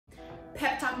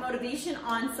pep talk motivation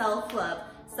on self-love.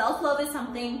 Self-love is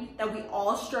something that we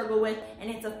all struggle with,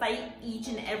 and it's a fight each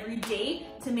and every day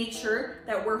to make sure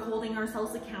that we're holding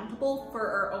ourselves accountable for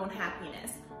our own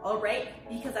happiness. All right?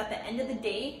 Because at the end of the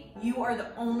day, you are the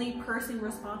only person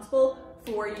responsible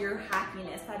for your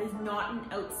happiness. That is not an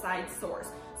outside source.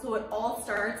 So it all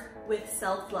starts with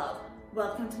self-love.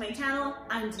 Welcome to my channel.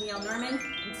 I'm Danielle and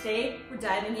today we're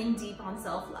diving in deep on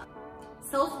self-love.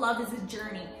 Self-love is a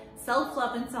journey.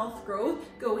 Self-love and self-growth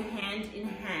go hand in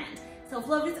hand.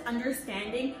 Self-love is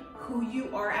understanding who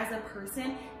you are as a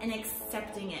person and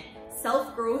accepting it.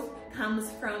 Self-growth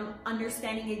comes from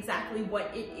understanding exactly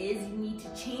what it is you need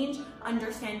to change,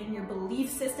 understanding your belief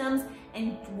systems,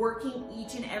 and working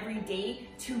each and every day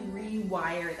to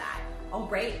rewire that. All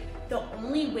right? The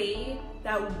only way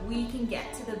that we can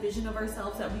get to the vision of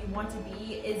ourselves that we want to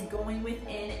be is going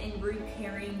within and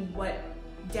repairing what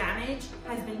damage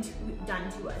has been done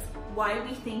to us. Why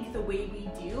we think the way we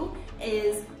do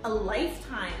is a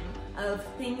lifetime of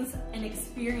things and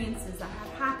experiences that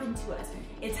have happened to us.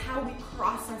 It's how we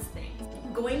process things.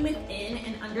 Going within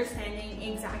and understanding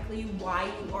exactly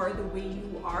why you are the way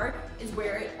you are is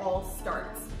where it all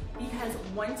starts. Because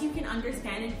once you can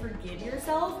understand and forgive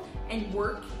yourself and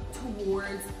work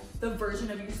towards the version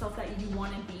of yourself that you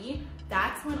want to be,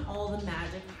 that's when all the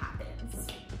magic happens.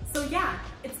 So yeah,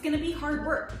 it's gonna be hard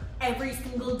work every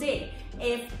single day.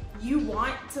 If you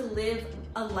want to live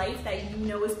a life that you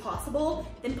know is possible,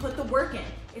 then put the work in.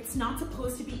 It's not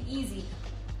supposed to be easy.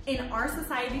 In our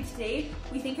society today,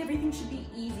 we think everything should be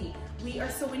easy. We are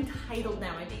so entitled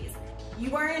nowadays.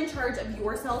 You are in charge of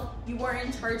yourself. You are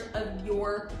in charge of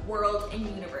your world and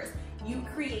universe. You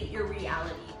create your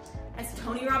reality. As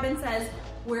Tony Robbins says,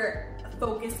 where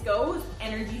focus goes,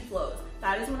 energy flows.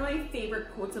 That is one of my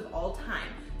favorite quotes of all time.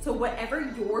 So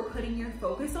whatever you're putting your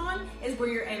focus on is where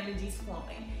your energy is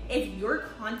flowing. If you're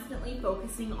constantly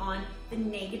focusing on the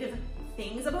negative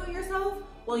things about yourself,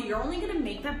 well, you're only gonna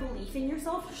make that belief in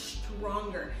yourself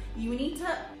stronger. You need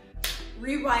to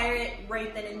rewire it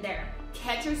right then and there.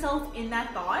 Catch yourself in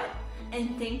that thought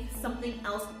and think something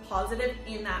else positive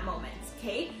in that moment,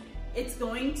 okay? It's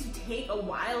going to take a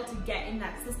while to get in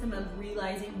that system of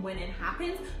realizing when it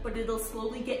happens, but it'll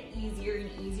slowly get easier and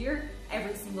easier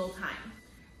every single time.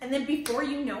 And then before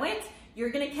you know it, you're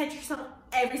gonna catch yourself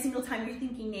every single time you're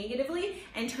thinking negatively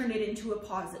and turn it into a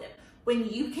positive. When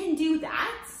you can do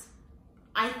that,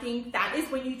 I think that is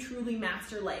when you truly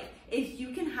master life. If you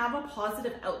can have a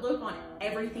positive outlook on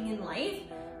everything in life,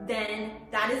 then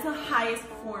that is the highest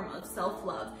form of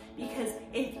self-love. Because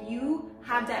if you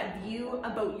have that view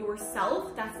about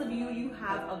yourself, that's the view you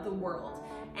have of the world.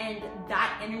 And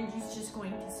that energy is just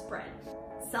going to spread.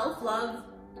 Self-love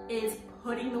is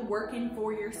putting the work in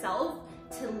for yourself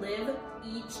to live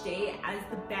each day as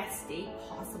the best day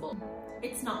possible.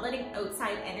 It's not letting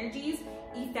outside energies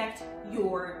affect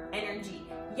your energy.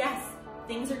 Yes,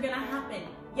 things are gonna happen.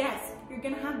 Yes, you're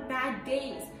gonna have bad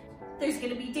days. There's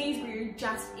gonna be days where you're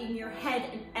just in your head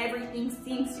and everything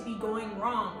seems to be going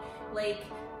wrong. Like,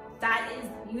 that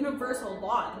is universal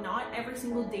law. Not every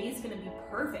single day is gonna be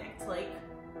perfect. Like,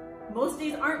 most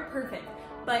days aren't perfect.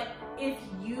 But if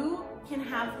you can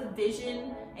have the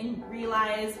vision and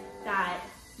realize that,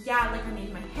 yeah, like I'm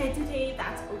in my head today,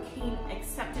 that's okay,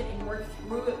 accept it and work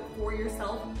through it for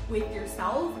yourself, with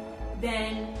yourself,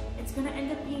 then it's gonna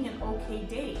end up being an okay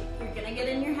day. You're gonna get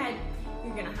in your head,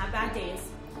 you're gonna have bad days.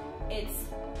 It's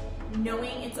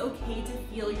knowing it's okay to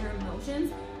feel your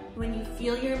emotions. When you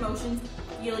feel your emotions,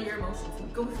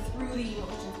 go through the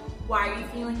emotions. Why are you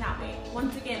feeling that way?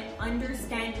 Once again,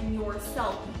 understanding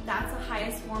yourself. That's the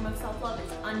highest form of self-love,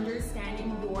 is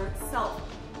understanding yourself.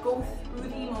 Go through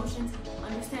the emotions,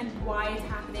 understand why it's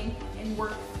happening, and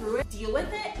work through it. Deal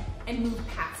with it and move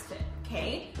past it,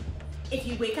 okay? If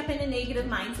you wake up in a negative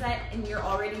mindset and you're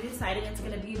already deciding it's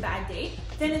gonna be a bad day,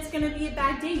 then it's gonna be a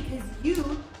bad day because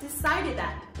you decided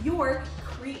that. You're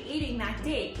creating that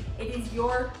day. It is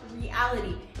your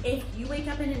reality. If you wake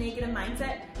up in a negative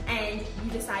mindset and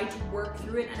you decide to work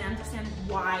through it and understand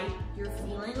why you're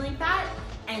feeling like that,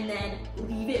 and then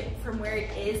leave it from where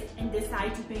it is and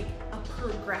decide to make a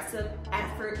progressive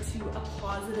effort to a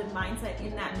positive mindset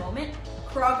in that moment,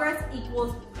 progress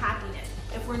equals happiness.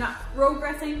 If we're not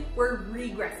progressing, we're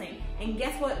regressing. And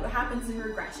guess what happens in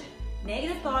regression?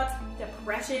 Negative thoughts,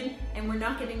 depression, and we're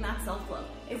not getting that self-love.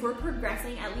 If we're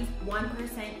progressing at least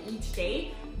 1% each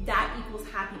day, that equals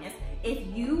happiness.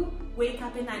 If you wake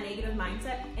up in that negative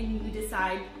mindset and you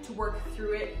decide to work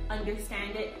through it,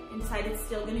 understand it, and decide it's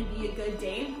still gonna be a good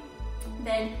day,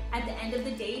 then at the end of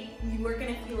the day, you are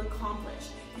gonna feel accomplished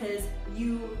because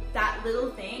that little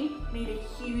thing made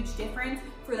a huge difference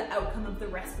for for the outcome of the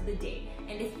rest of the day.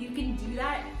 And if you can do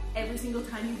that every single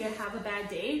time you have a bad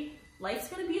day, life's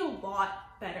gonna be a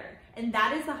lot better. And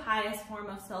that is the highest form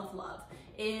of self-love,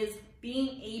 is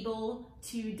being able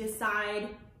to decide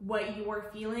what you are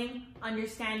feeling,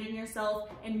 understanding yourself,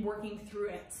 and working through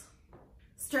it.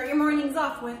 Start your mornings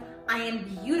off with, I am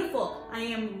beautiful, I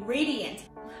am radiant,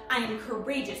 I am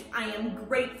courageous, I am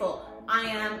grateful, I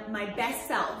am my best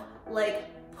self. Like,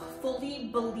 fully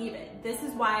believe it. This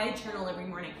is why I journal every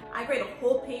morning. I write a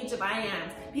whole page of I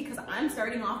ams because I'm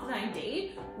starting off my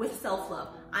day with self-love.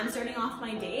 I'm starting off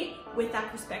my day with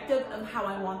that perspective of how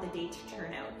I want the day to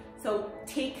turn out. So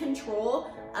take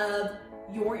control of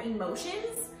your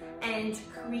emotions and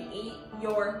create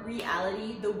your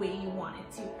reality the way you want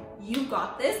it to. You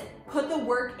got this. Put the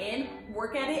work in.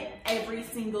 Work at it every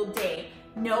single day.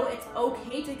 No, it's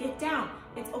okay to get down.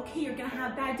 It's okay, you're gonna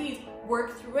have bad days.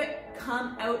 Work through it,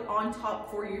 come out on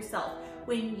top for yourself.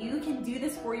 When you can do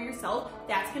this for yourself,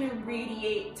 that's gonna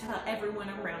radiate to everyone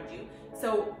around you.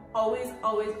 So always,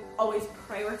 always, always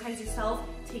prioritize yourself,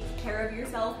 take care of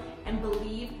yourself, and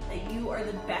believe that you are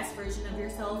the best version of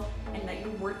yourself and that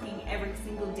you're working every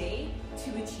single day to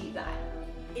achieve that.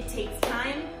 It takes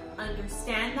time,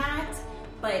 understand that,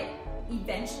 but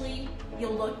eventually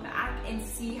you'll look back and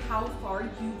see how far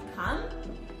you've come,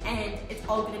 and it's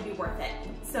all gonna be worth it.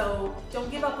 So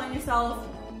don't give up on yourself.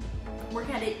 Work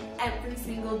at it every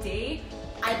single day.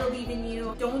 I believe in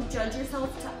you. Don't judge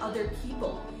yourself to other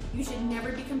people. You should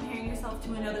never be comparing yourself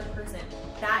to another person.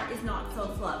 That is not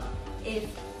self-love. If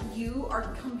you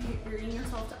are comparing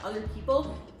yourself to other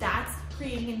people, that's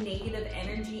creating a negative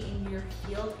energy in your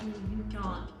field, and you do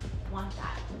not want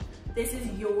that. This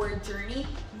is your journey.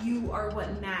 You are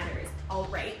what matters, all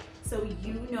right? So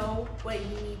you know what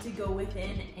you need to go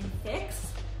within and fix.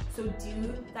 So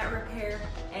do that repair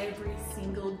every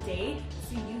single day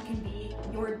so you can be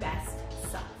your best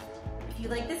self. If you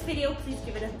like this video, please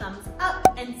give it a thumbs up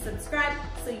and subscribe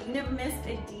so you never miss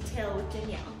a detail with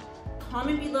Danielle.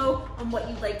 Comment below on what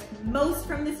you liked most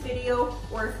from this video,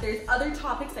 or if there's other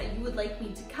topics that you would like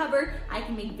me to cover. I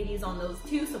can make videos on those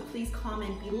too, so please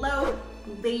comment below.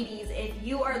 Ladies, if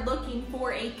you are looking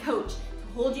for a coach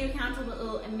to hold you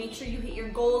accountable and make sure you hit your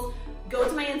goals, go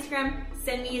to my Instagram,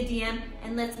 send me a DM,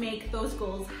 and let's make those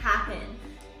goals happen.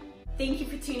 Thank you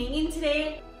for tuning in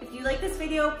today. If you like this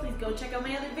video, please go check out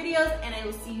my other videos, and I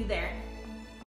will see you there.